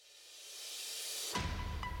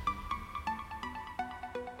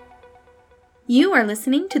You are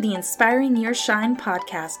listening to the Inspiring Your Shine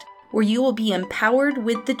podcast, where you will be empowered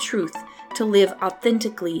with the truth to live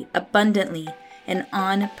authentically, abundantly, and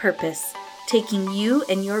on purpose, taking you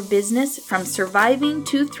and your business from surviving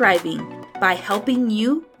to thriving by helping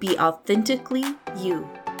you be authentically you.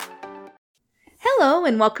 Hello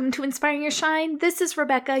and welcome to Inspiring Your Shine. This is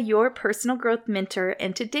Rebecca, your personal growth mentor,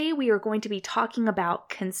 and today we are going to be talking about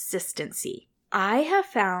consistency. I have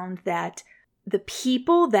found that the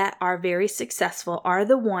people that are very successful are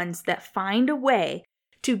the ones that find a way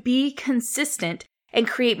to be consistent and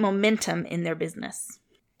create momentum in their business.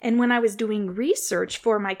 And when I was doing research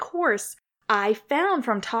for my course, I found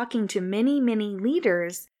from talking to many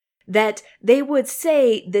leaders that they would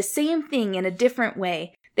say the same thing in a different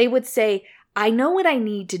way. They would say, I know what I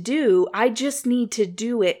need to do, I just need to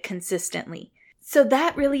do it consistently. So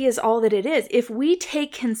that really is all that it is. If we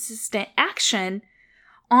take consistent action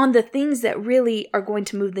on the things that really are going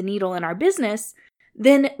to move the needle in our business,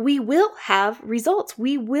 then we will have results.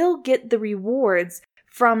 We will get the rewards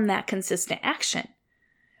from that consistent action.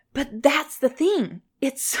 But that's the thing.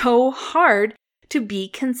 It's so hard to be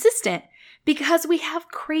consistent because we have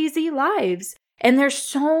crazy lives and there's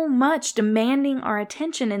so much demanding our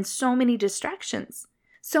attention and so many distractions.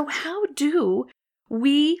 So how do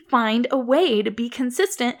we find a way to be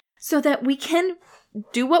consistent so that we can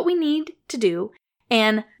do what we need to do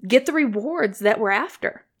and get the rewards that we're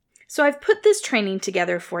after? So I've put this training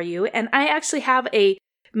together for you, and I actually have a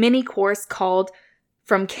mini course called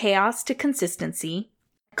From Chaos to Consistency.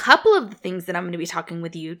 A couple of the things that I'm going to be talking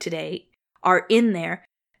with you today are in there,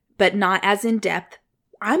 but not as in depth.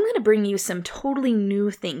 I'm going to bring you some totally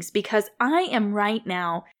new things because I am right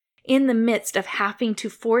now in the midst of having to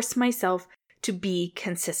force myself to be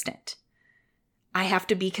consistent. I have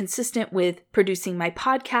to be consistent with producing my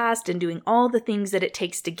podcast and doing all the things that it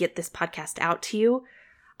takes to get this podcast out to you.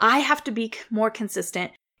 I have to be more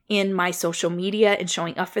consistent in my social media and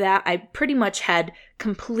showing up for that. I pretty much had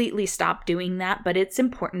completely stopped doing that, but it's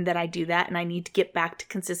important that I do that and I need to get back to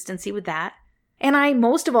consistency with that. And I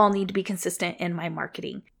most of all need to be consistent in my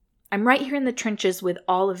marketing. I'm right here in the trenches with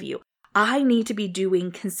all of you. I need to be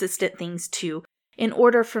doing consistent things too in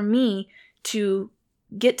order for me to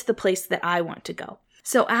get to the place that I want to go.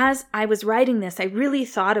 So as I was writing this, I really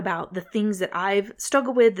thought about the things that I've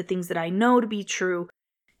struggled with, the things that I know to be true.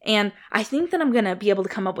 And I think that I'm going to be able to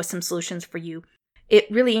come up with some solutions for you.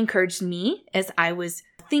 It really encouraged me as I was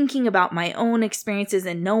thinking about my own experiences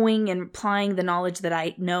and knowing and applying the knowledge that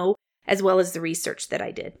I know, as well as the research that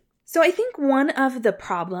I did. So I think one of the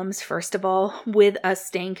problems, first of all, with us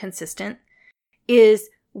staying consistent is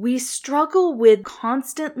we struggle with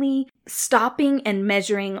constantly stopping and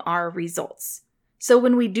measuring our results. So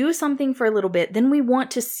when we do something for a little bit, then we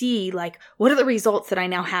want to see, like, what are the results that I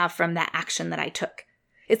now have from that action that I took?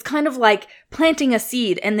 It's kind of like planting a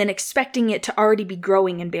seed and then expecting it to already be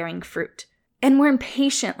growing and bearing fruit. And we're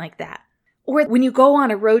impatient like that. Or when you go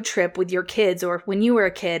on a road trip with your kids or when you were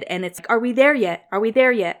a kid and it's like, are we there yet? Are we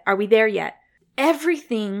there yet? Are we there yet?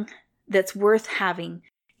 Everything that's worth having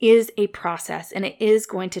is a process and it is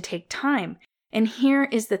going to take time. And here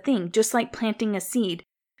is the thing, just like planting a seed,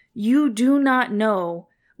 you do not know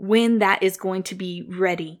when that is going to be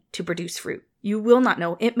ready to produce fruit. You will not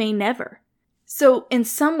know. It may never. So in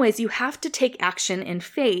some ways, you have to take action in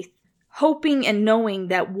faith, hoping and knowing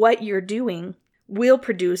that what you're doing will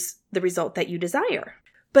produce the result that you desire.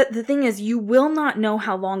 But the thing is, you will not know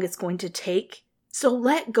how long it's going to take. So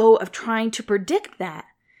let go of trying to predict that.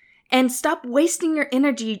 And stop wasting your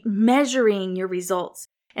energy measuring your results.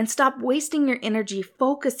 And stop wasting your energy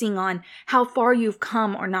focusing on how far you've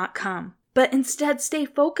come or not come. But instead, stay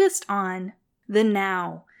focused on the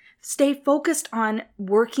now. Stay focused on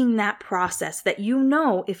working that process that you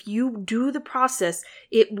know if you do the process,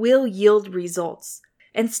 it will yield results.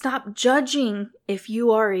 And stop judging if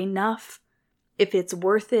you are enough, if it's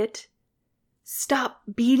worth it. Stop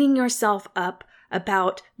beating yourself up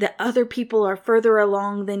about that other people are further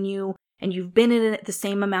along than you and you've been in it the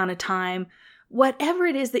same amount of time. Whatever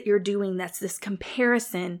it is that you're doing that's this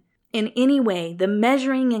comparison in any way, the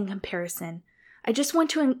measuring and comparison, I just want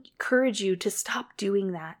to encourage you to stop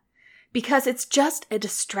doing that because it's just a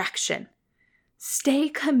distraction. Stay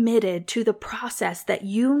committed to the process that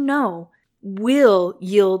you know will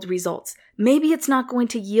yield results. Maybe it's not going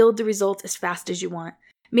to yield the results as fast as you want.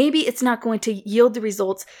 Maybe it's not going to yield the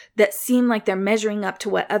results that seem like they're measuring up to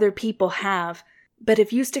what other people have. But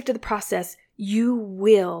if you stick to the process, you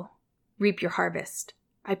will reap your harvest.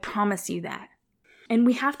 I promise you that. And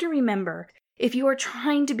we have to remember, if you are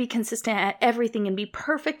trying to be consistent at everything and be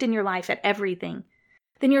perfect in your life at everything,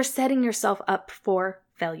 then you're setting yourself up for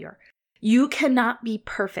failure. You cannot be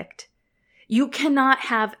perfect. You cannot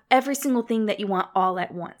have every single thing that you want all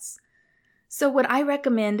at once. So what I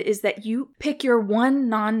recommend is that you pick your one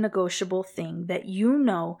non-negotiable thing that you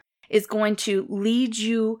know is going to lead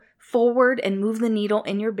you forward and move the needle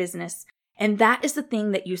in your business. And that is the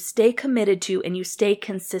thing that you stay committed to and you stay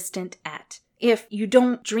consistent at. If you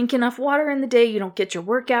don't drink enough water in the day, you don't get your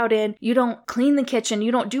workout in, you don't clean the kitchen,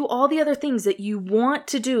 you don't do all the other things that you want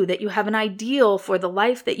to do, that you have an ideal for the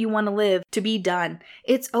life that you want to live to be done,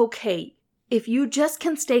 it's okay. If you just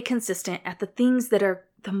can stay consistent at the things that are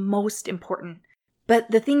the most important.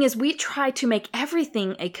 But the thing is, we try to make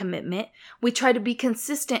everything a commitment. We try to be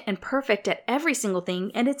consistent and perfect at every single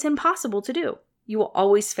thing, and it's impossible to do. You will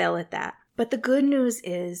always fail at that. But the good news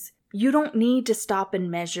is, you don't need to stop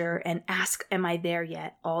and measure and ask, am I there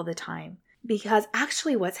yet, all the time? Because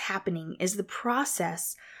actually what's happening is the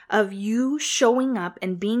process of you showing up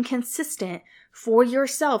and being consistent for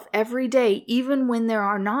yourself every day, even when there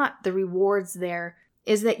are not the rewards there,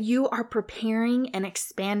 is that you are preparing and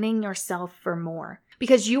expanding yourself for more.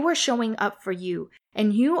 Because you are showing up for you,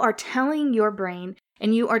 and you are telling your brain,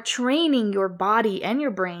 and you are training your body and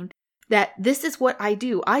your brain that this is what I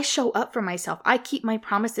do. I show up for myself. I keep my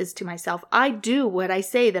promises to myself. I do what I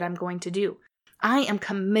say that I'm going to do. I am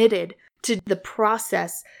committed to the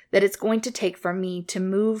process that it's going to take for me to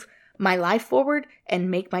move my life forward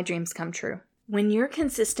and make my dreams come true. When you're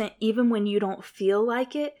consistent, even when you don't feel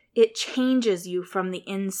like it, it changes you from the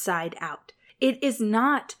inside out. It is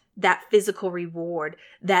not that physical reward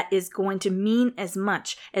that is going to mean as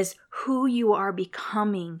much as who you are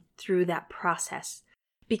becoming through that process.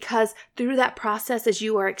 Because through that process, as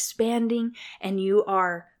you are expanding and you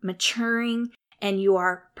are maturing and you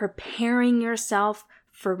are preparing yourself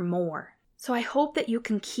for more. So I hope that you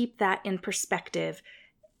can keep that in perspective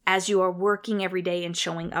as you are working every day and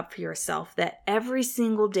showing up for yourself, that every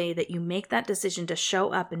single day that you make that decision to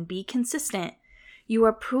show up and be consistent, you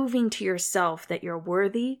are proving to yourself that you're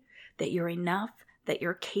worthy, that you're enough, that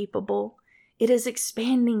you're capable. It is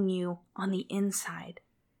expanding you on the inside.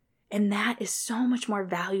 And that is so much more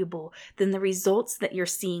valuable than the results that you're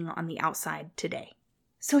seeing on the outside today.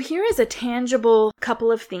 So here is a tangible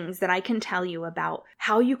couple of things that I can tell you about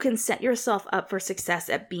how you can set yourself up for success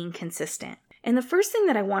at being consistent. And the first thing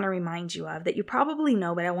that I want to remind you of, that you probably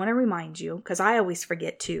know, but I want to remind you, because I always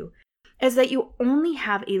forget too, is that you only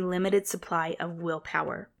have a limited supply of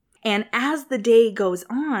willpower. And as the day goes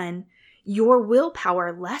on, your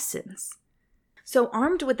willpower lessens. So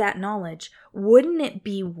armed with that knowledge, wouldn't it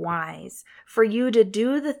be wise for you to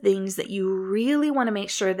do the things that you really want to make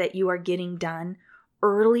sure that you are getting done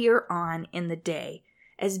earlier on in the day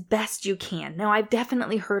as best you can? Now, I've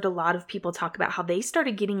definitely heard a lot of people talk about how they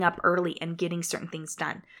started getting up early and getting certain things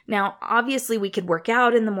done. Now, obviously, we could work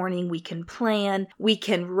out in the morning, we can plan, we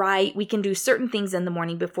can write, we can do certain things in the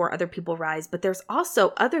morning before other people rise, but there's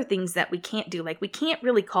also other things that we can't do. Like, we can't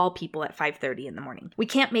really call people at 5:30 in the morning. We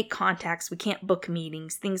can't make contacts, we can't book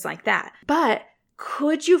meetings, things like that. But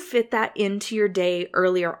could you fit that into your day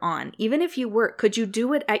earlier on? Even if you work, could you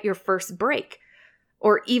do it at your first break?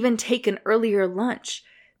 Or even take an earlier lunch?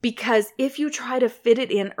 Because if you try to fit it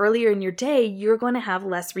in earlier in your day, you're going to have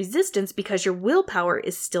less resistance because your willpower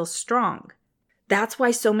is still strong. That's why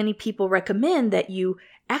so many people recommend that you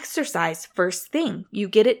exercise first thing. You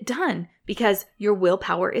get it done because your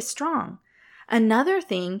willpower is strong. Another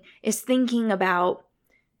thing is thinking about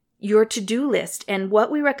your to-do list. And what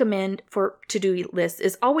we recommend for to-do lists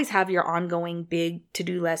is always have your ongoing big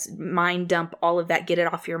to-do list, mind dump, all of that, get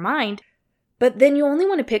it off your mind. But then you only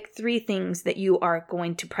want to pick 3 things that you are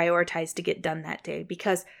going to prioritize to get done that day.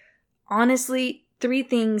 Because honestly, 3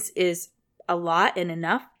 things is a lot and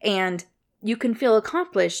enough. And you can feel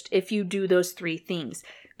accomplished if you do those 3 things.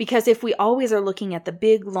 Because if we always are looking at the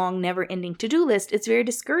big, long, never-ending to-do list, it's very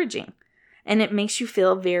discouraging. And it makes you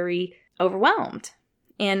feel very overwhelmed.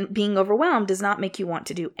 And being overwhelmed does not make you want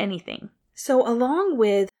to do anything. So along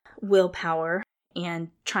with willpower and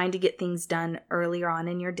trying to get things done earlier on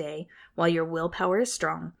in your day while your willpower is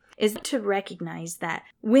strong, is to recognize that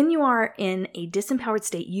when you are in a disempowered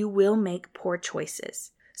state, you will make poor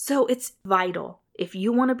choices. So it's vital, if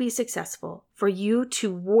you want to be successful, for you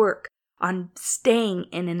to work on staying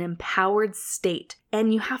in an empowered state.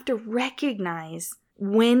 And you have to recognize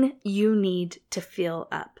when you need to fill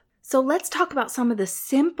up. So let's talk about some of the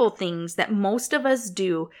simple things that most of us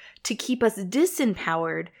do to keep us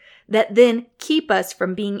disempowered, that then keep us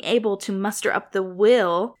from being able to muster up the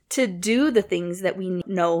will to do the things that we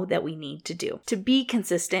know that we need to do, to be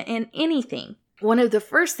consistent in anything. One of the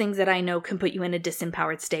first things that I know can put you in a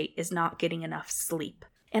disempowered state is not getting enough sleep.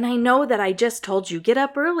 And I know that I just told you, get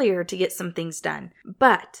up earlier to get some things done.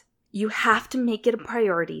 But you have to make it a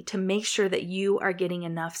priority to make sure that you are getting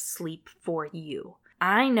enough sleep for you.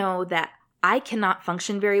 I know that I cannot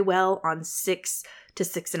function very well on 6 to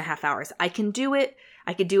 6.5 hours. I can do it.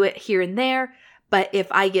 I could do it here and there. But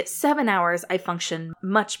if I get 7 hours, I function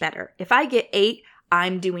much better. If I get 8,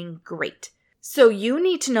 I'm doing great. So you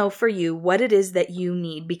need to know for you what it is that you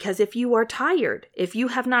need, because if you are tired, if you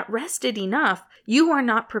have not rested enough, you are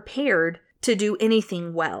not prepared to do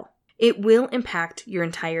anything well. It will impact your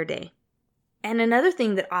entire day. And another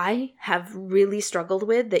thing that I have really struggled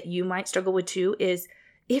with, that you might struggle with too, is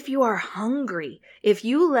if you are hungry, if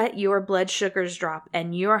you let your blood sugars drop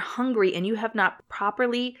and you're hungry and you have not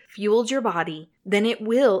properly fueled your body, then it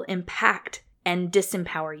will impact and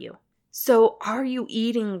disempower you. So are you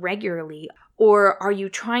eating regularly, or are you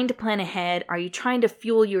trying to plan ahead? Are you trying to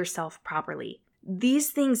fuel yourself properly?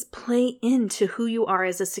 These things play into who you are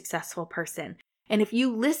as a successful person. And if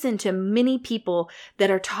you listen to many people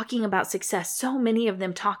that are talking about success, so many of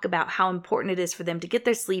them talk about how important it is for them to get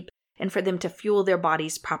their sleep and for them to fuel their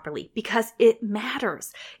bodies properly, because it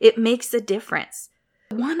matters. It makes a difference.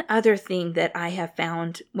 One other thing that I have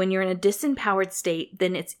found, when you're in a disempowered state,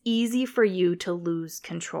 then it's easy for you to lose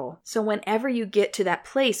control. So whenever you get to that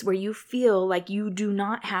place where you feel like you do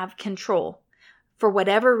not have control, for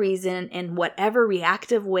whatever reason, in whatever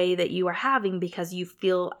reactive way that you are having because you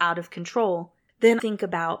feel out of control, then think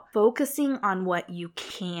about focusing on what you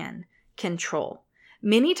can control.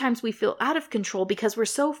 Many times we feel out of control because we're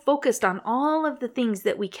so focused on all of the things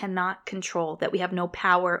that we cannot control, that we have no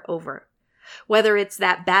power over. Whether it's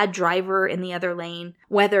that bad driver in the other lane,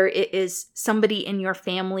 whether it is somebody in your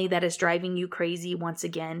family that is driving you crazy once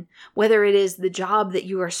again, whether it is the job that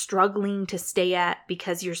you are struggling to stay at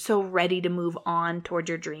because you're so ready to move on toward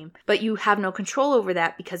your dream, but you have no control over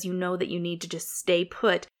that because you know that you need to just stay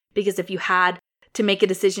put, because if you had to make a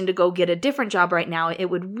decision to go get a different job right now, it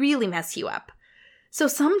would really mess you up. So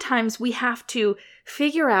sometimes we have to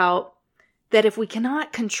figure out that if we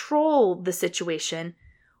cannot control the situation,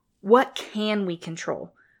 what can we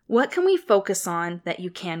control? What can we focus on that you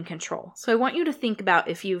can control? So I want you to think about,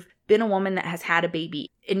 if you've been a woman that has had a baby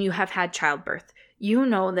and you have had childbirth, you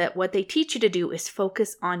know that what they teach you to do is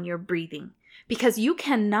focus on your breathing, because you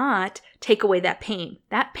cannot take away that pain.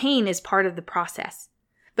 That pain is part of the process.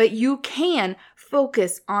 But you can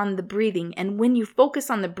focus on the breathing. And when you focus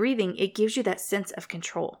on the breathing, it gives you that sense of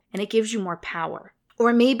control and it gives you more power.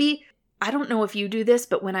 Or maybe, I don't know if you do this,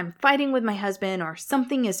 but when I'm fighting with my husband or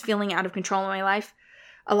something is feeling out of control in my life,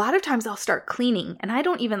 a lot of times I'll start cleaning, and I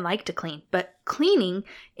don't even like to clean, but cleaning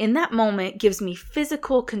in that moment gives me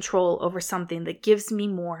physical control over something that gives me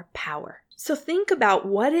more power. So think about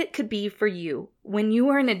what it could be for you when you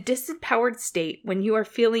are in a disempowered state, when you are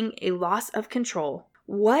feeling a loss of control.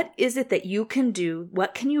 What is it that you can do?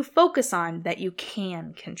 What can you focus on that you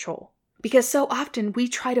can control? Because so often we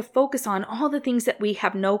try to focus on all the things that we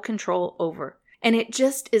have no control over. And it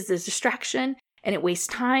just is a distraction, and it wastes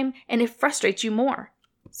time, and it frustrates you more.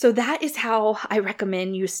 So that is how I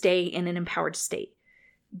recommend you stay in an empowered state.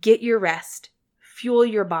 Get your rest, fuel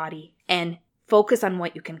your body, and focus on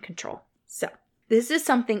what you can control. So this is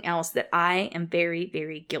something else that I am very,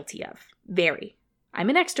 very guilty of. Very. I'm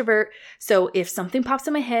an extrovert, so if something pops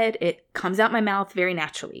in my head, it comes out my mouth very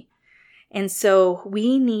naturally. And so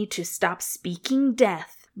we need to stop speaking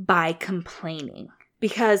death by complaining.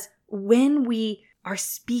 Because when we are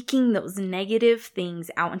speaking those negative things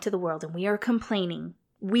out into the world and we are complaining,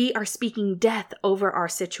 we are speaking death over our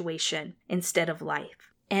situation instead of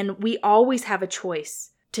life. And we always have a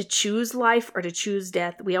choice to choose life or to choose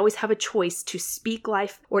death. We always have a choice to speak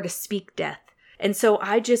life or to speak death. And so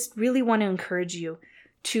I just really want to encourage you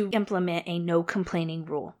to implement a no complaining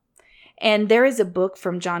rule. And there is a book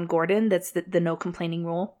from John Gordon that's the no complaining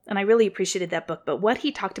rule. And I really appreciated that book. But what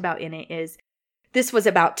he talked about in it is, this was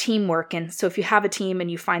about teamwork. And so if you have a team and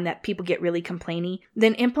you find that people get really complainy,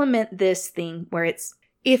 then implement this thing where it's,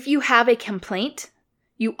 if you have a complaint,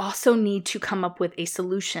 you also need to come up with a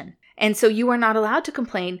solution. And so you are not allowed to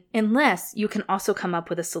complain unless you can also come up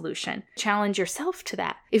with a solution. Challenge yourself to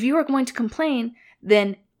that. If you are going to complain,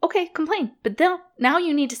 then okay, complain. But then now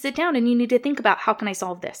you need to sit down and you need to think about, how can I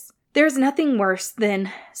solve this? There's nothing worse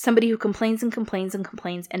than somebody who complains and complains and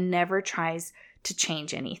complains and never tries to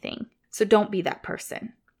change anything. So don't be that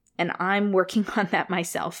person. And I'm working on that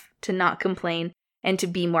myself, to not complain and to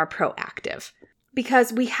be more proactive.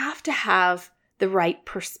 Because we have to have the right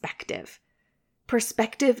perspective.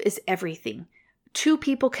 Perspective is everything. Two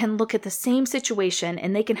people can look at the same situation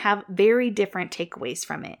and they can have very different takeaways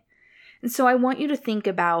from it. And so I want you to think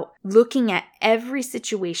about looking at every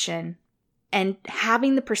situation and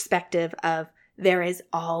having the perspective of, there is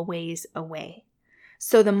always a way.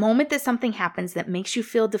 So the moment that something happens that makes you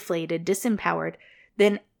feel deflated, disempowered,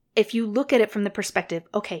 then if you look at it from the perspective,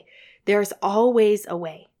 okay, there's always a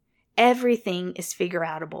way. Everything is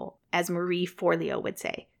figure-outable, as Marie Forleo would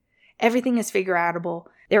say. Everything is figure-outable.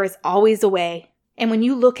 There is always a way. And when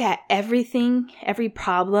you look at everything, every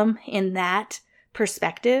problem in that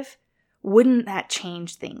perspective, wouldn't that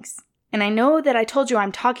change things? And I know that I told you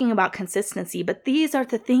I'm talking about consistency, but these are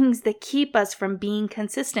the things that keep us from being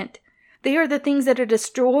consistent. They are the things that are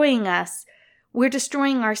destroying us. We're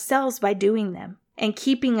destroying ourselves by doing them and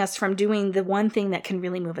keeping us from doing the one thing that can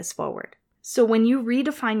really move us forward. So when you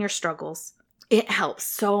redefine your struggles, it helps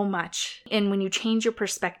so much. And when you change your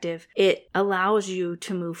perspective, it allows you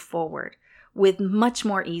to move forward with much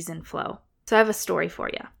more ease and flow. So I have a story for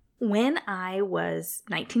you. When I was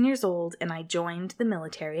 19 years old and I joined the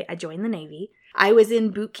military, I joined the Navy, I was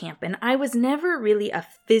in boot camp and I was never really a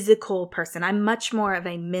physical person. I'm much more of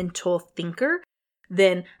a mental thinker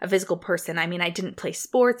than a physical person. I mean, I didn't play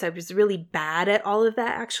sports. I was really bad at all of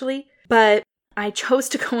that actually, but I chose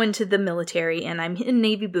to go into the military and I'm in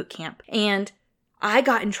Navy boot camp and I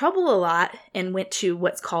got in trouble a lot and went to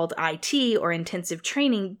what's called IT or intensive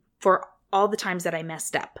training for all the times that I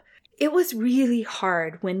messed up. It was really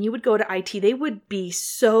hard. When you would go to IT, they would be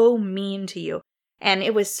so mean to you. And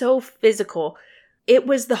it was so physical. It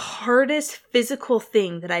was the hardest physical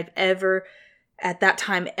thing that I've ever, at that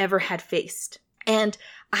time, ever had faced. And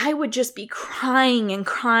I would just be crying and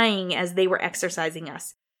crying as they were exercising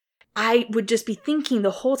us. I would just be thinking the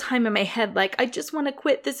whole time in my head, like, I just want to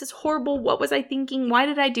quit. This is horrible. What was I thinking? Why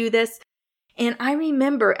did I do this? And I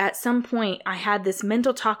remember at some point, I had this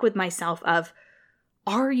mental talk with myself of,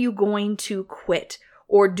 are you going to quit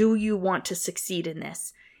or do you want to succeed in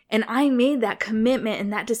this? And I made that commitment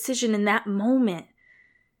and that decision in that moment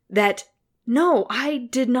that no, I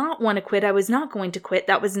did not want to quit. I was not going to quit.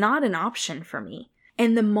 That was not an option for me.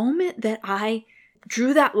 And the moment that I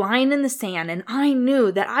drew that line in the sand and I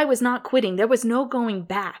knew that I was not quitting, there was no going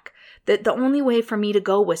back, that the only way for me to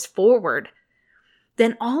go was forward,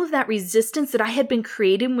 then all of that resistance that I had been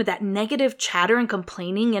creating with that negative chatter and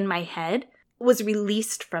complaining in my head was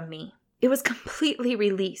released from me. It was completely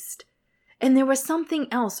released. And there was something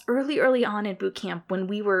else early on in boot camp when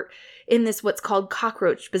we were in this what's called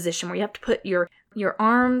cockroach position where you have to put your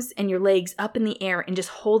arms and your legs up in the air and just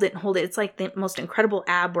hold it and hold it. It's like the most incredible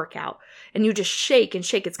ab workout. And you just shake and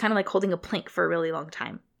shake. It's kind of like holding a plank for a really long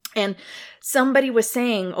time. And somebody was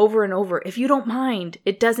saying over and over, if you don't mind,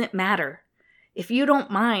 it doesn't matter. If you don't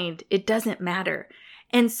mind, it doesn't matter.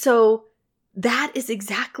 And so that is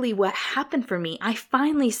exactly what happened for me. I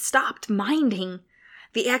finally stopped minding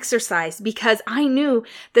the exercise because I knew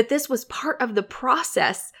that this was part of the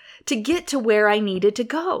process to get to where I needed to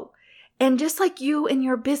go. And just like you in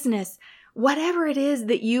your business, whatever it is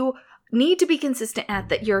that you need to be consistent at,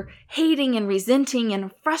 that you're hating and resenting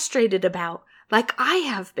and frustrated about, like I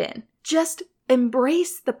have been, just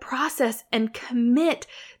embrace the process and commit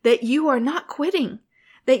that you are not quitting,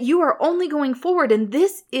 that you are only going forward. And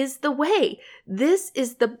this is the way. This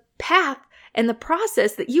is the path and the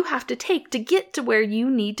process that you have to take to get to where you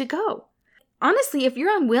need to go. Honestly, if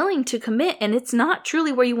you're unwilling to commit and it's not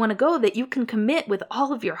truly where you want to go, that you can commit with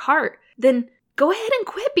all of your heart, then go ahead and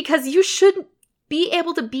quit, because you should be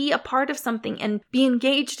able to be a part of something and be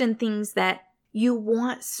engaged in things that you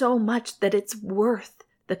want so much that it's worth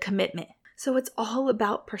the commitment. So it's all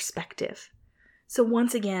about perspective. So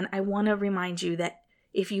once again, I want to remind you that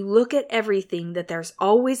if you look at everything, that there's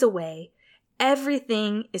always a way,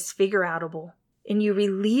 everything is figure-outable, and you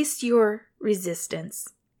release your resistance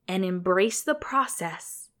and embrace the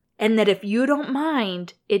process, and that if you don't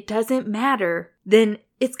mind, it doesn't matter, then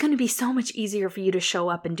it's going to be so much easier for you to show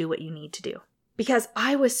up and do what you need to do. Because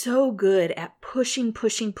I was so good at pushing.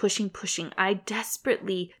 I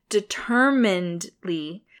desperately,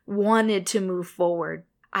 determinedly wanted to move forward.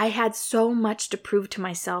 I had so much to prove to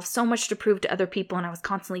myself, so much to prove to other people, and I was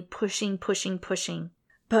constantly pushing.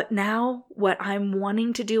 But now what I'm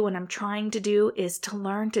wanting to do and I'm trying to do is to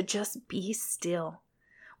learn to just be still.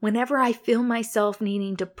 Whenever I feel myself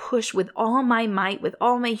needing to push with all my might, with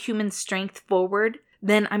all my human strength forward,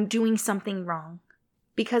 then I'm doing something wrong.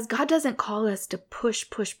 Because God doesn't call us to push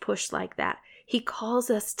like that. He calls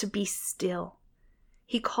us to be still.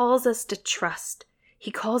 He calls us to trust. He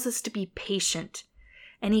calls us to be patient.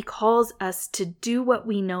 And He calls us to do what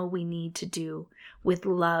we know we need to do with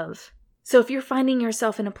love. So if you're finding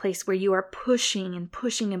yourself in a place where you are pushing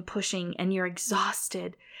and you're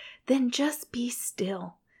exhausted, then just be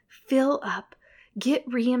still. Fill up. Get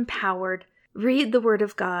re-empowered. Read the Word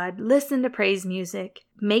of God. Listen to praise music.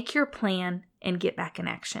 Make your plan and get back in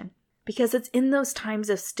action. Because it's in those times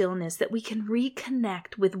of stillness that we can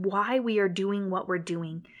reconnect with why we are doing what we're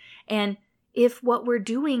doing. And if what we're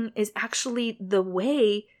doing is actually the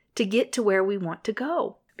way to get to where we want to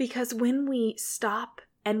go. Because when we stop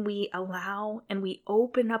and we allow and we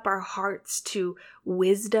open up our hearts to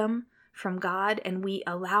wisdom from God and we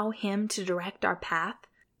allow Him to direct our path,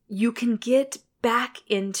 you can get back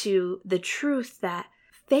into the truth that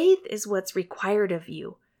faith is what's required of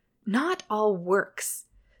you, not all works.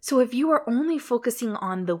 So if you are only focusing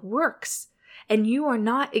on the works and you are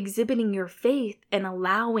not exhibiting your faith and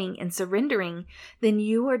allowing and surrendering, then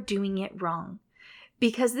you are doing it wrong.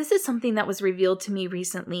 Because this is something that was revealed to me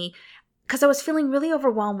recently because I was feeling really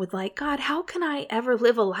overwhelmed with like, God, how can I ever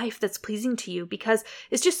live a life that's pleasing to you? Because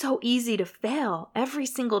it's just so easy to fail every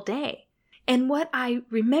single day. And what I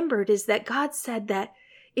remembered is that God said that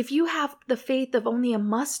if you have the faith of only a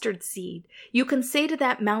mustard seed, you can say to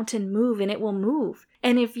that mountain, move, and it will move.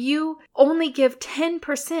 And if you only give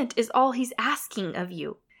 10% is all He's asking of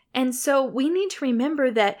you. And so we need to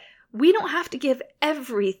remember that we don't have to give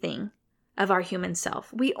everything of our human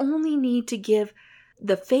self. We only need to give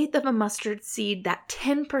the faith of a mustard seed, that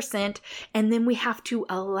 10%, and then we have to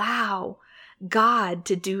allow God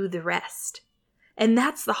to do the rest. And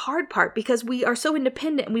that's the hard part because we are so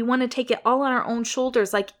independent and we want to take it all on our own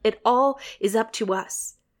shoulders, like it all is up to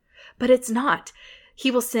us. But it's not. He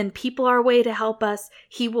will send people our way to help us.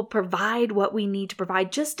 He will provide what we need to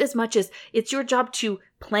provide just as much as it's your job to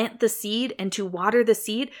plant the seed and to water the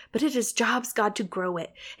seed, but it is God to grow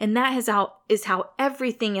it. And that is how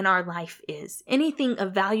everything in our life is. Anything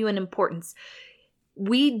of value and importance.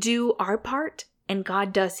 We do our part and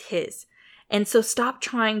God does His. And so stop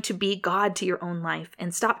trying to be God to your own life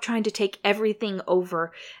and stop trying to take everything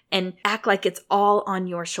over and act like it's all on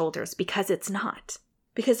your shoulders because it's not.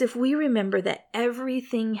 Because if we remember that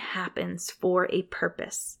everything happens for a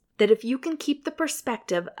purpose, that if you can keep the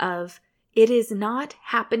perspective of it is not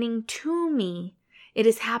happening to me, it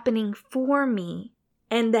is happening for me,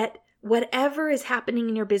 and that whatever is happening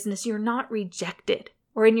in your business, you're not rejected,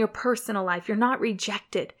 or in your personal life, you're not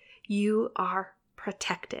rejected, you are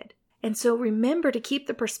protected. And so remember to keep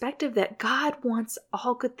the perspective that God wants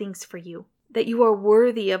all good things for you, that you are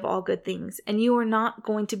worthy of all good things, and you are not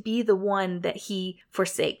going to be the one that He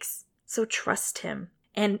forsakes. So trust Him.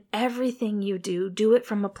 And everything you do, do it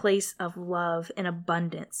from a place of love and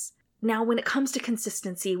abundance. Now, when it comes to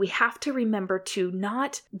consistency, we have to remember to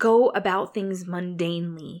not go about things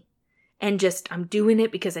mundanely and just, I'm doing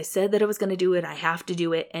it because I said that I was going to do it, I have to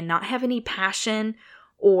do it, and not have any passion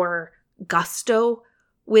or gusto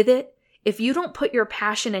with it. If you don't put your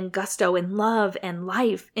passion and gusto and love and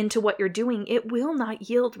life into what you're doing, it will not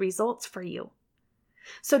yield results for you.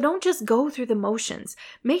 So don't just go through the motions.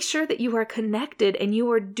 Make sure that you are connected and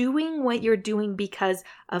you are doing what you're doing because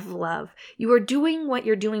of love. You are doing what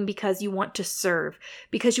you're doing because you want to serve,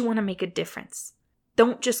 because you want to make a difference.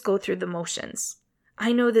 Don't just go through the motions.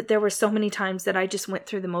 I know that there were so many times that I just went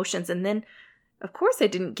through the motions and then, of course, I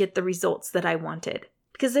didn't get the results that I wanted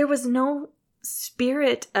because there was no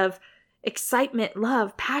spirit of excitement,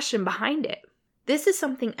 love, passion behind it. This is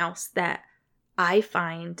something else that I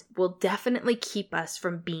find will definitely keep us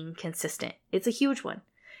from being consistent. It's a huge one,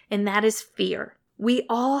 and that is fear. We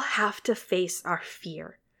all have to face our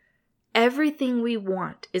fear. Everything we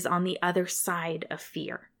want is on the other side of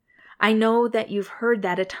fear. I know that you've heard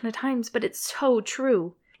that a ton of times, but it's so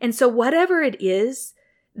true. And so whatever it is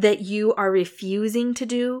that you are refusing to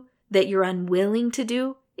do, that you're unwilling to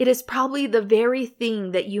do, it is probably the very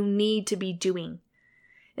thing that you need to be doing.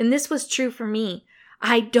 And this was true for me.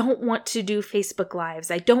 I don't want to do Facebook Lives.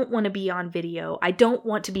 I don't want to be on video. I don't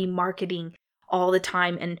want to be marketing all the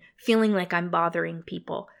time and feeling like I'm bothering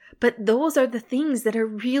people. But those are the things that are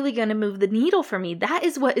really going to move the needle for me. That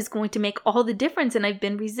is what is going to make all the difference, and I've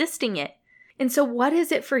been resisting it. And so what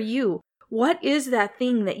is it for you? What is that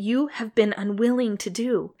thing that you have been unwilling to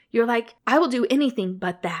do? You're like, I will do anything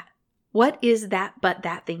but that. What is that but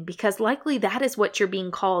that thing? Because likely that is what you're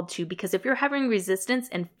being called to. Because if you're having resistance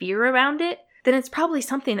and fear around it, then it's probably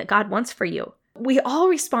something that God wants for you. We all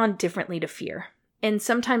respond differently to fear. And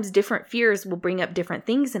sometimes different fears will bring up different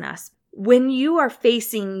things in us. When you are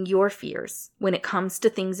facing your fears, when it comes to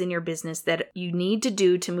things in your business that you need to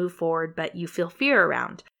do to move forward, but you feel fear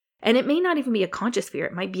around, and it may not even be a conscious fear,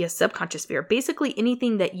 it might be a subconscious fear. Basically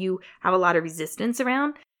anything that you have a lot of resistance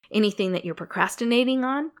around, anything that you're procrastinating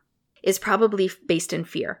on, is probably based in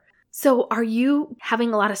fear. So are you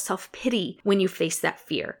having a lot of self-pity when you face that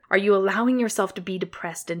fear? Are you allowing yourself to be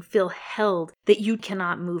depressed and feel held that you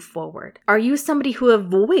cannot move forward? Are you somebody who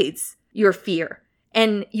avoids your fear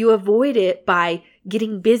And you avoid it by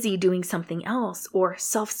getting busy doing something else or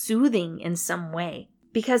self-soothing in some way,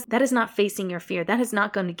 because that is not facing your fear. That is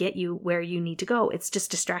not going to get you where you need to go. It's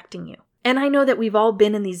just distracting you. And I know that we've all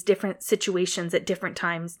been in these different situations at different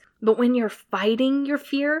times, but when you're fighting your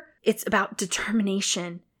fear, it's about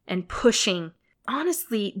determination and pushing.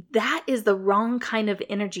 Honestly, that is the wrong kind of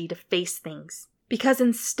energy to face things. Because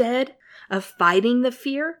instead of fighting the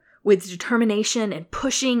fear with determination and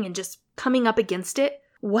pushing and just coming up against it,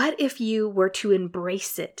 what if you were to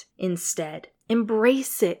embrace it instead?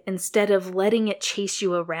 Embrace it instead of letting it chase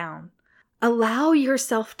you around. Allow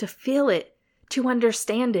yourself to feel it, to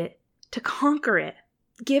understand it, to conquer it.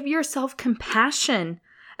 Give yourself compassion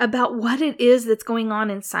about what it is that's going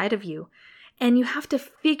on inside of you. And you have to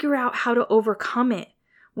figure out how to overcome it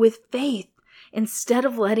with faith instead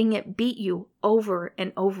of letting it beat you over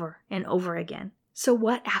and over and over again. So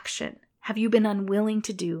what action have you been unwilling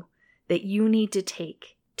to do that you need to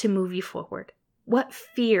take to move you forward? What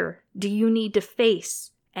fear do you need to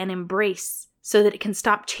face and embrace so that it can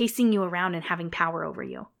stop chasing you around and having power over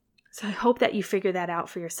you? So I hope that you figure that out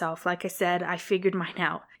for yourself. Like I said, I figured mine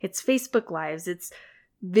out. It's Facebook Lives, it's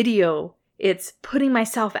video, it's putting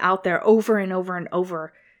myself out there over and over and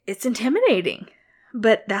over. It's intimidating,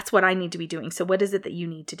 but that's what I need to be doing. So what is it that you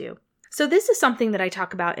need to do? So this is something that I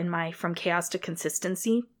talk about in my From Chaos to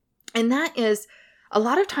Consistency. And that is, a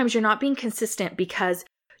lot of times you're not being consistent because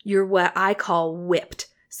you're what I call whipped.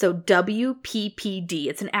 So WPPD,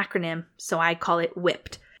 it's an acronym, so I call it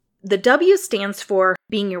whipped. The W stands for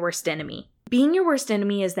being your worst enemy. Being your worst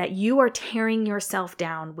enemy is that you are tearing yourself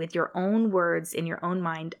down with your own words in your own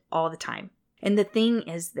mind all the time. And the thing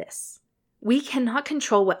is this: we cannot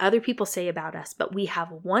control what other people say about us, but we have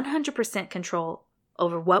 100% control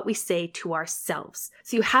over what we say to ourselves.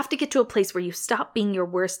 So you have to get to a place where you stop being your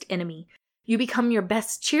worst enemy. You become your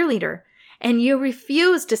best cheerleader, and you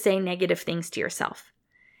refuse to say negative things to yourself.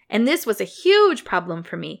 And this was a huge problem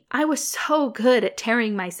for me. I was so good at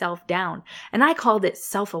tearing myself down, and I called it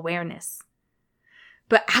self-awareness.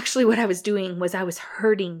 But actually what I was doing was I was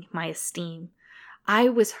hurting my esteem. I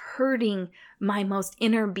was hurting my most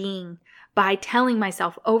inner being by telling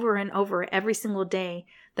myself over and over every single day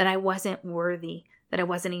that I wasn't worthy, that I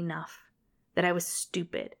wasn't enough, that I was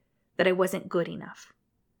stupid, that I wasn't good enough,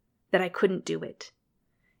 that I couldn't do it.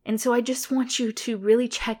 And so I just want you to really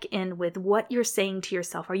check in with what you're saying to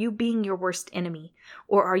yourself. Are you being your worst enemy,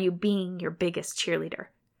 or are you being your biggest cheerleader?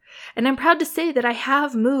 And I'm proud to say that I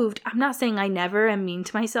have moved. I'm not saying I never am mean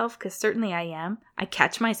to myself, because certainly I am. I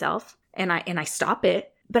catch myself and I stop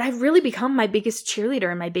it. But I've really become my biggest cheerleader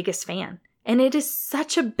and my biggest fan. And it is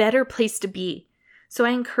such a better place to be. So I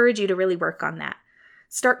encourage you to really work on that.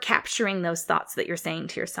 Start capturing those thoughts that you're saying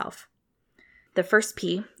to yourself. The first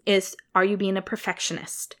P is, are you being a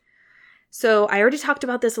perfectionist? So I already talked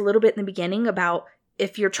about this a little bit in the beginning about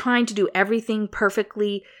if you're trying to do everything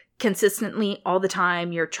perfectly, consistently all the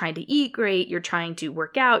time, you're trying to eat great, you're trying to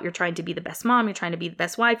work out, you're trying to be the best mom, you're trying to be the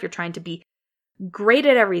best wife, you're trying to be great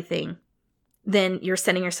at everything, then you're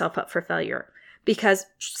setting yourself up for failure. Because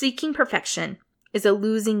seeking perfection is a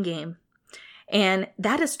losing game. And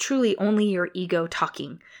that is truly only your ego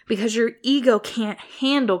talking, because your ego can't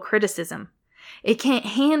handle criticism. It can't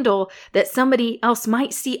handle that somebody else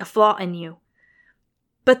might see a flaw in you.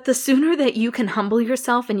 But the sooner that you can humble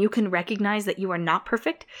yourself and you can recognize that you are not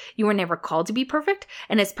perfect, you were never called to be perfect,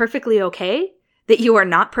 and it's perfectly okay that you are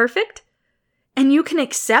not perfect, and you can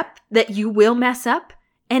accept that you will mess up,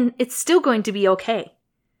 and it's still going to be okay.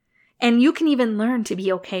 And you can even learn to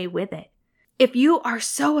be okay with it. If you are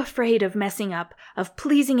so afraid of messing up, of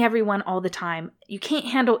pleasing everyone all the time, you can't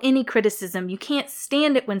handle any criticism, you can't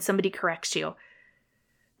stand it when somebody corrects you,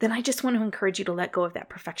 then I just want to encourage you to let go of that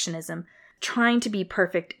perfectionism. Trying to be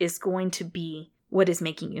perfect is going to be what is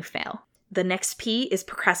making you fail. The next P is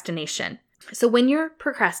procrastination. So when you're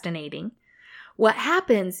procrastinating, what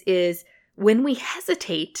happens is when we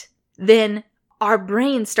hesitate, then our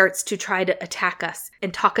brain starts to try to attack us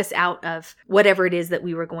and talk us out of whatever it is that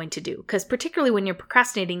we were going to do. Because particularly when you're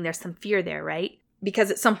procrastinating, there's some fear there, right? Because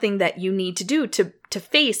it's something that you need to do to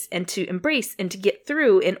face and to embrace and to get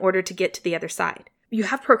through in order to get to the other side. You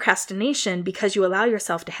have procrastination because you allow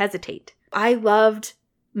yourself to hesitate. I loved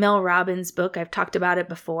Mel Robbins' book. I've talked about it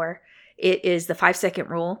before. It is the 5-second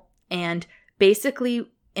rule. And basically,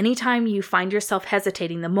 anytime you find yourself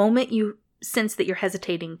hesitating, the moment you sense that you're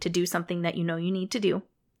hesitating to do something that you know you need to do,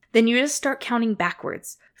 then you just start counting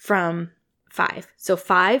backwards from 5. So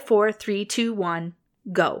 5, 4, 3, 2, 1,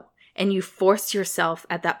 go. And you force yourself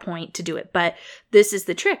at that point to do it. But this is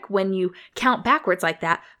the trick. When you count backwards like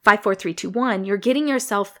that, 5, 4, 3, 2, 1, you're getting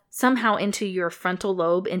yourself somehow into your frontal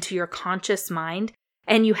lobe, into your conscious mind.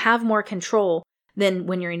 And you have more control than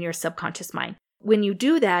when you're in your subconscious mind. When you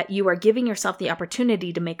do that, you are giving yourself the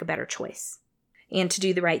opportunity to make a better choice and to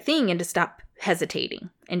do the right thing and to stop hesitating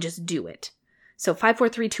and just do it. So 5, 4,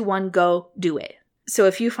 3, 2, 1, go do it. So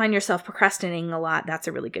if you find yourself procrastinating a lot, that's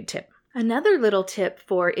a really good tip. Another little tip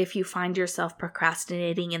for if you find yourself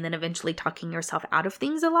procrastinating and then eventually talking yourself out of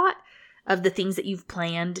things a lot, of the things that you've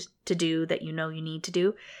planned to do that you know you need to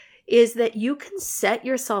do, is that you can set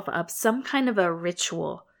yourself up some kind of a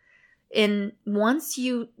ritual. And once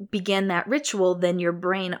you begin that ritual, then your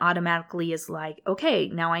brain automatically is like, okay,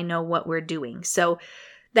 now I know what we're doing. So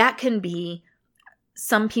that can be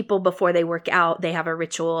some people before they work out, they have a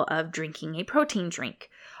ritual of drinking a protein drink.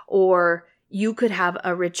 Or you could have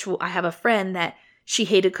a ritual. I have a friend that she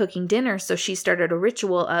hated cooking dinner, so she started a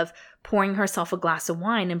ritual of pouring herself a glass of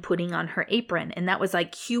wine and putting on her apron. And that was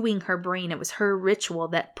like cueing her brain. It was her ritual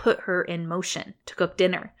that put her in motion to cook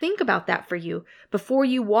dinner. Think about that for you. Before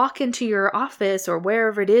you walk into your office or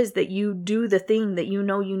wherever it is that you do the thing that you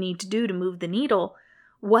know you need to do to move the needle,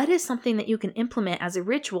 what is something that you can implement as a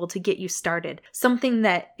ritual to get you started? Something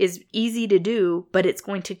that is easy to do, but it's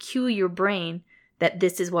going to cue your brain that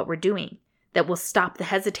this is what we're doing, that will stop the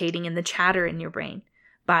hesitating and the chatter in your brain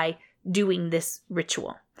by doing this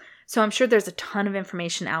ritual. So I'm sure there's a ton of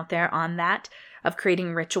information out there on that, of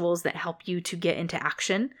creating rituals that help you to get into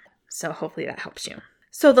action. So hopefully that helps you.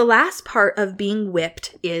 So the last part of being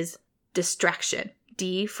whipped is distraction.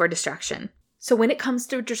 D for distraction. So when it comes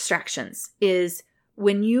to distractions is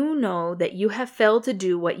when you know that you have failed to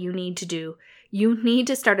do what you need to do, you need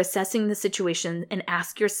to start assessing the situation and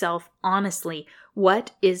ask yourself honestly,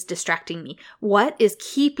 what is distracting me? What is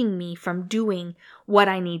keeping me from doing what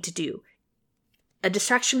I need to do? A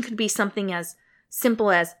distraction could be something as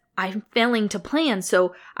simple as I'm failing to plan,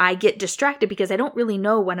 so I get distracted because I don't really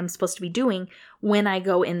know what I'm supposed to be doing when I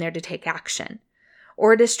go in there to take action.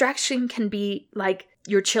 Or a distraction can be like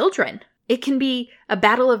your children. It can be a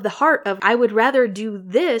battle of the heart of I would rather do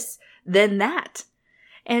this than that.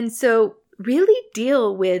 And so really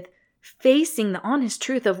deal with facing the honest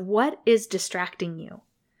truth of what is distracting you.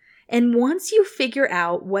 And once you figure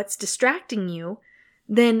out what's distracting you,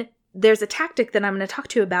 then there's a tactic that I'm going to talk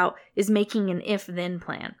to you about is making an if-then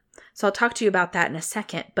plan. So I'll talk to you about that in a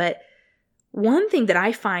second. But one thing that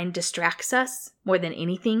I find distracts us more than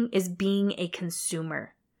anything is being a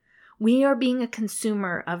consumer. We are being a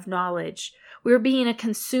consumer of knowledge. We're being a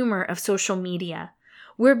consumer of social media.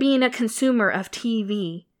 We're being a consumer of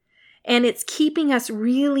TV. And it's keeping us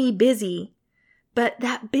really busy. But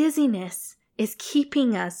that busyness is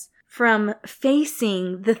keeping us from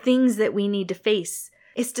facing the things that we need to face.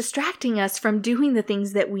 It's distracting us from doing the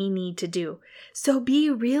things that we need to do. So be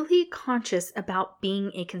really conscious about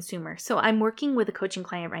being a consumer. So I'm working with a coaching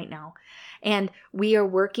client right now, and we are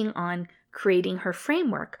working on creating her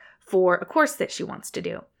framework for a course that she wants to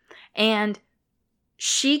do. And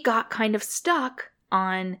she got kind of stuck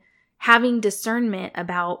on having discernment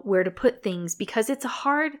about where to put things because it's a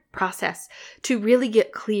hard process to really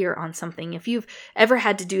get clear on something. If you've ever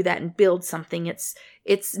had to do that and build something,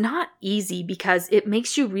 it's not easy because it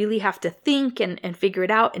makes you really have to think and figure it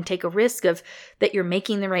out and take a risk of that you're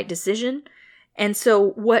making the right decision. And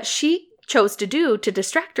so what she chose to do to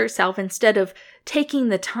distract herself instead of taking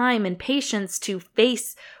the time and patience to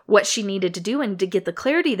face what she needed to do and to get the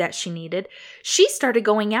clarity that she needed, she started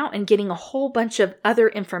going out and getting a whole bunch of other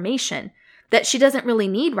information that she doesn't really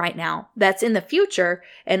need right now, that's in the future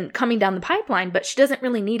and coming down the pipeline, but she doesn't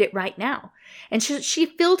really need it right now. And she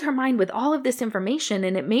filled her mind with all of this information,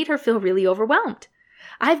 and it made her feel really overwhelmed.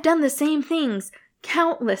 I've done the same things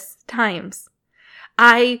countless times.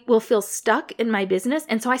 I will feel stuck in my business,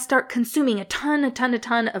 and so I start consuming a ton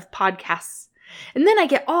of podcasts. And then I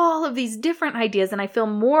get all of these different ideas, and I feel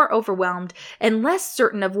more overwhelmed and less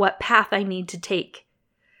certain of what path I need to take.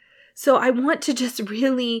 So I want to just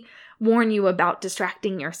really warn you about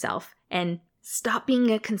distracting yourself and stop being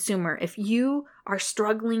a consumer. If you are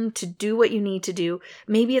struggling to do what you need to do,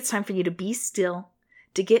 maybe it's time for you to be still,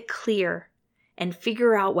 to get clear, and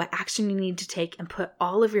figure out what action you need to take and put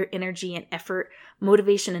all of your energy and effort,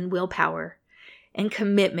 motivation and willpower and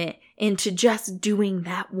commitment into just doing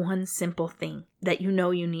that one simple thing that you know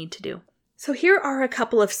you need to do. So here are a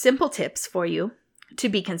couple of simple tips for you to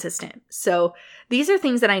be consistent. So these are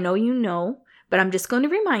things that I know you know, but I'm just going to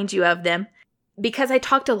remind you of them because I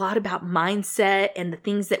talked a lot about mindset and the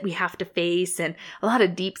things that we have to face and a lot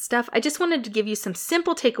of deep stuff. I just wanted to give you some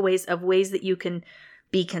simple takeaways of ways that you can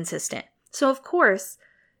be consistent. So of course,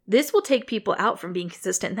 this will take people out from being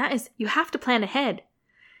consistent. And that is, you have to plan ahead.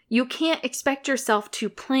 You can't expect yourself to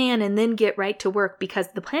plan and then get right to work because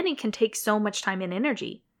the planning can take so much time and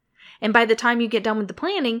energy. And by the time you get done with the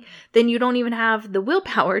planning, then you don't even have the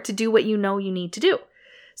willpower to do what you know you need to do.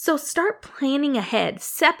 So start planning ahead.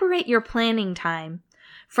 Separate your planning time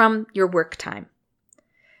from your work time.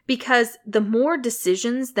 Because the more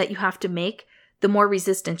decisions that you have to make, the more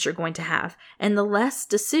resistance you're going to have. And the less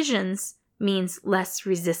decisions means less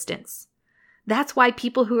resistance. That's why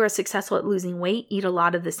people who are successful at losing weight eat a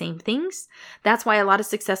lot of the same things. That's why a lot of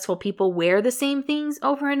successful people wear the same things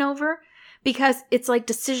over and over, because it's like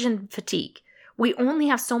decision fatigue. We only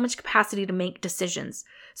have so much capacity to make decisions.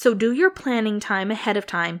 So do your planning time ahead of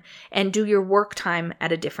time and do your work time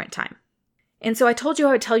at a different time. And so I told you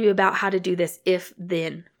I would tell you about how to do this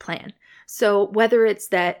if-then plan. So whether it's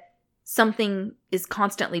that something is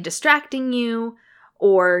constantly distracting you,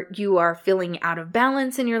 or you are feeling out of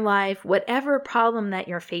balance in your life, whatever problem that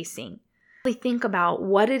you're facing, really think about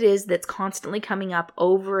what it is that's constantly coming up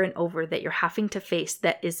over and over that you're having to face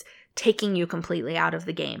that is taking you completely out of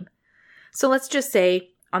the game. So let's just say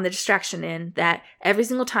on the distraction end that every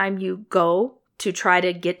single time you go to try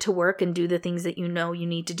to get to work and do the things that you know you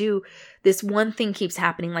need to do, this one thing keeps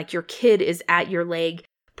happening, like your kid is at your leg,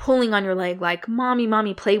 pulling on your leg like,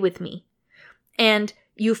 mommy, play with me. And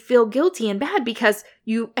you feel guilty and bad because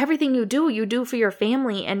everything you do for your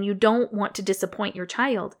family and you don't want to disappoint your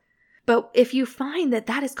child. But if you find that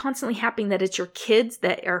that is constantly happening, that it's your kids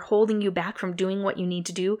that are holding you back from doing what you need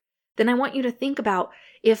to do, then I want you to think about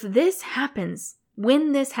if this happens,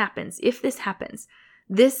 when this happens, if this happens,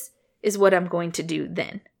 this is what I'm going to do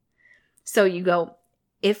then. So you go,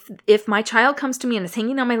 if my child comes to me and is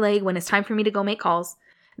hanging on my leg when it's time for me to go make calls,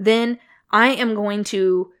 then I am going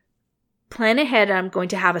to plan ahead. I'm going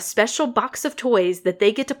to have a special box of toys that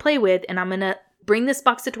they get to play with, and I'm going to bring this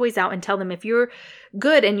box of toys out and tell them if you're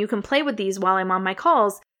good and you can play with these while I'm on my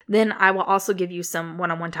calls, then I will also give you some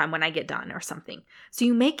one-on-one time when I get done or something. So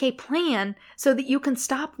you make a plan so that you can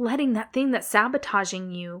stop letting that thing that's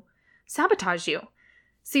sabotaging you sabotage you.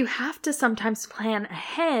 So you have to sometimes plan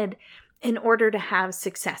ahead in order to have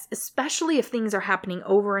success, especially if things are happening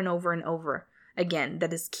over and over and over again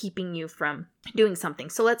that is keeping you from doing something.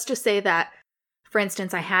 So let's just say that, for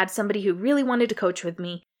instance, I had somebody who really wanted to coach with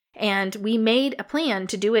me, and we made a plan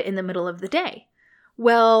to do it in the middle of the day.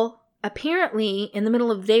 Well, apparently in the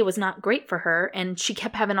middle of the day was not great for her, and she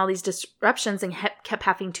kept having all these disruptions and kept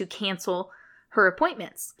having to cancel her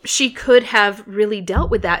appointments. She could have really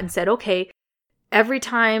dealt with that and said, okay, every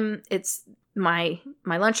time it's my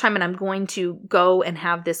lunchtime and I'm going to go and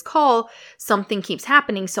have this call, something keeps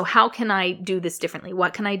happening. So how can I do this differently?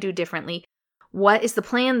 What can I do differently? What is the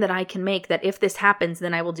plan that I can make that if this happens,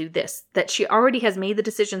 then I will do this? That she already has made the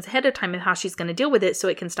decisions ahead of time of how she's going to deal with it so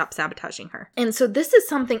it can stop sabotaging her. And so this is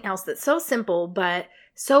something else that's so simple but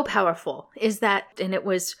so powerful, is that, and it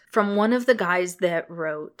was from one of the guys that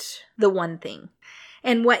wrote The One Thing.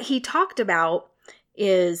 And what he talked about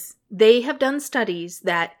is they have done studies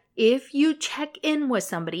that if you check in with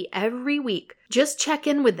somebody every week, just check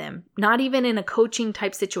in with them, not even in a coaching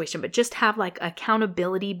type situation, but just have like an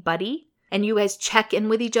accountability buddy, and you guys check in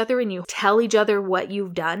with each other and you tell each other what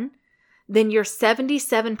you've done, then you're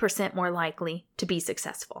 77% more likely to be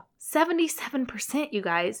successful. 77%, you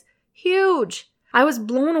guys. Huge. I was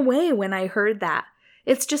blown away when I heard that.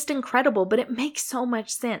 It's just incredible, but it makes so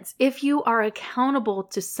much sense. If you are accountable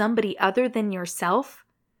to somebody other than yourself,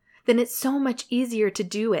 then it's so much easier to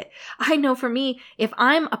do it. I know for me, if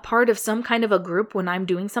I'm a part of some kind of a group when I'm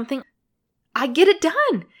doing something, I get it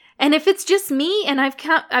done. And if it's just me and I've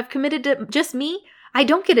committed to just me, I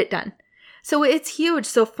don't get it done. So it's huge.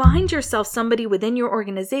 So find yourself somebody within your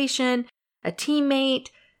organization, a teammate,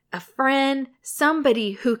 a friend,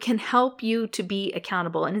 somebody who can help you to be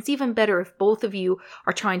accountable. And it's even better if both of you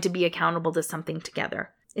are trying to be accountable to something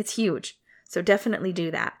together. It's huge. So definitely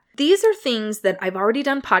do that. These are things that I've already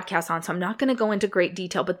done podcasts on, so I'm not going to go into great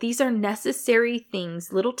detail, but these are necessary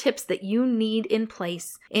things, little tips that you need in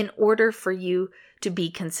place in order for you to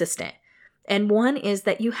be consistent. And one is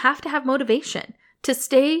that you have to have motivation. To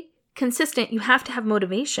stay consistent, you have to have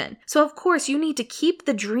motivation. So of course, you need to keep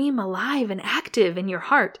the dream alive and active in your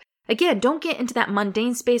heart. Again, don't get into that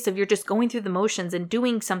mundane space of you're just going through the motions and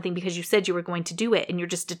doing something because you said you were going to do it and you're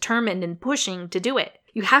just determined and pushing to do it.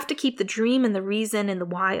 You have to keep the dream and the reason and the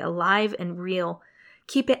why alive and real.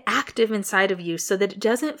 Keep it active inside of you so that it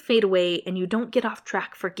doesn't fade away and you don't get off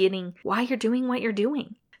track forgetting why you're doing what you're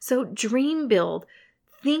doing. So dream build.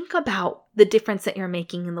 Think about the difference that you're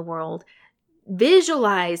making in the world.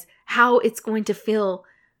 Visualize how it's going to feel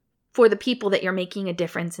for the people that you're making a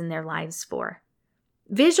difference in their lives for.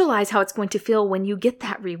 Visualize how it's going to feel when you get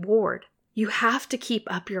that reward. you have to keep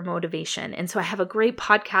up your motivation. And so I have a great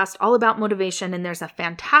podcast all about motivation, and there's a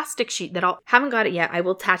fantastic sheet that haven't got it yet. I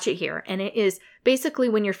will attach it here. And it is basically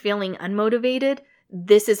when you're feeling unmotivated,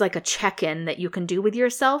 this is like a check-in that you can do with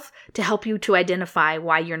yourself to help you to identify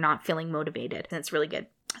why you're not feeling motivated. And it's really good.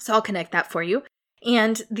 So I'll connect that for you.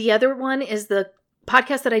 And the other one is the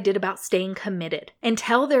podcast that I did about staying committed.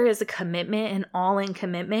 Until there is a commitment, an all-in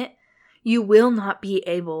commitment, you will not be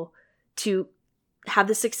able to have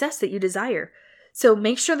the success that you desire. So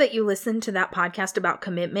make sure that you listen to that podcast about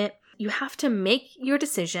commitment. You have to make your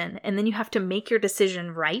decision, and then you have to make your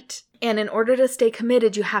decision right. And in order to stay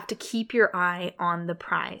committed, you have to keep your eye on the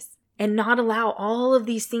prize and not allow all of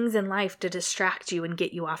these things in life to distract you and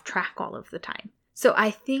get you off track all of the time. So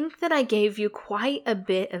I think that I gave you quite a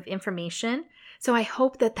bit of information. So I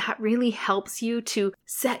hope that that really helps you to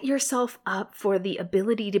set yourself up for the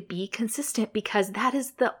ability to be consistent, because that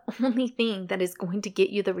is the only thing that is going to get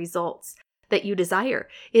you the results that you desire,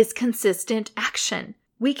 is consistent action.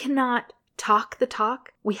 We cannot talk the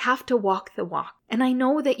talk. We have to walk the walk. And I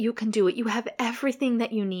know that you can do it. You have everything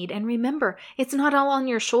that you need. And remember, it's not all on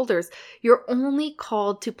your shoulders. You're only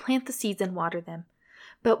called to plant the seeds and water them.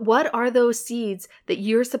 But what are those seeds that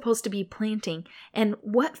you're supposed to be planting? And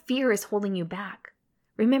what fear is holding you back?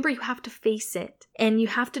 Remember, you have to face it. And you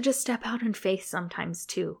have to just step out in faith sometimes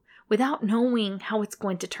too, without knowing how it's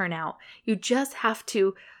going to turn out. You just have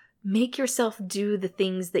to make yourself do the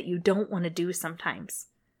things that you don't want to do sometimes.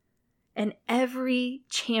 And every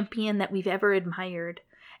champion that we've ever admired,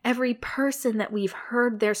 every person that we've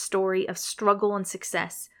heard their story of struggle and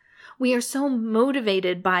success, we are so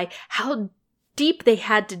motivated by how deep they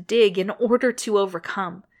had to dig in order to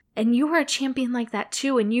overcome. And you are a champion like that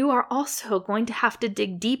too, and you are also going to have to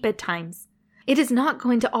dig deep at times. It is not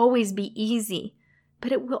going to always be easy,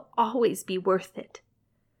 but it will always be worth it.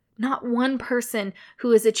 Not one person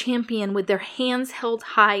who is a champion with their hands held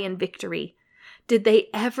high in victory did they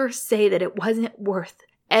ever say that it wasn't worth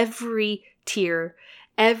every tear,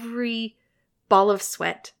 every ball of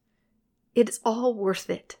sweat. It's all worth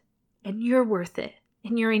it, and you're worth it,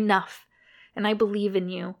 and you're enough. And I believe in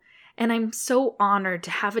you. And I'm so honored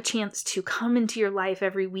to have a chance to come into your life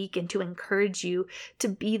every week and to encourage you to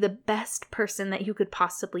be the best person that you could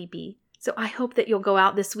possibly be. So I hope that you'll go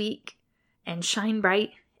out this week and shine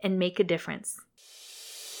bright and make a difference.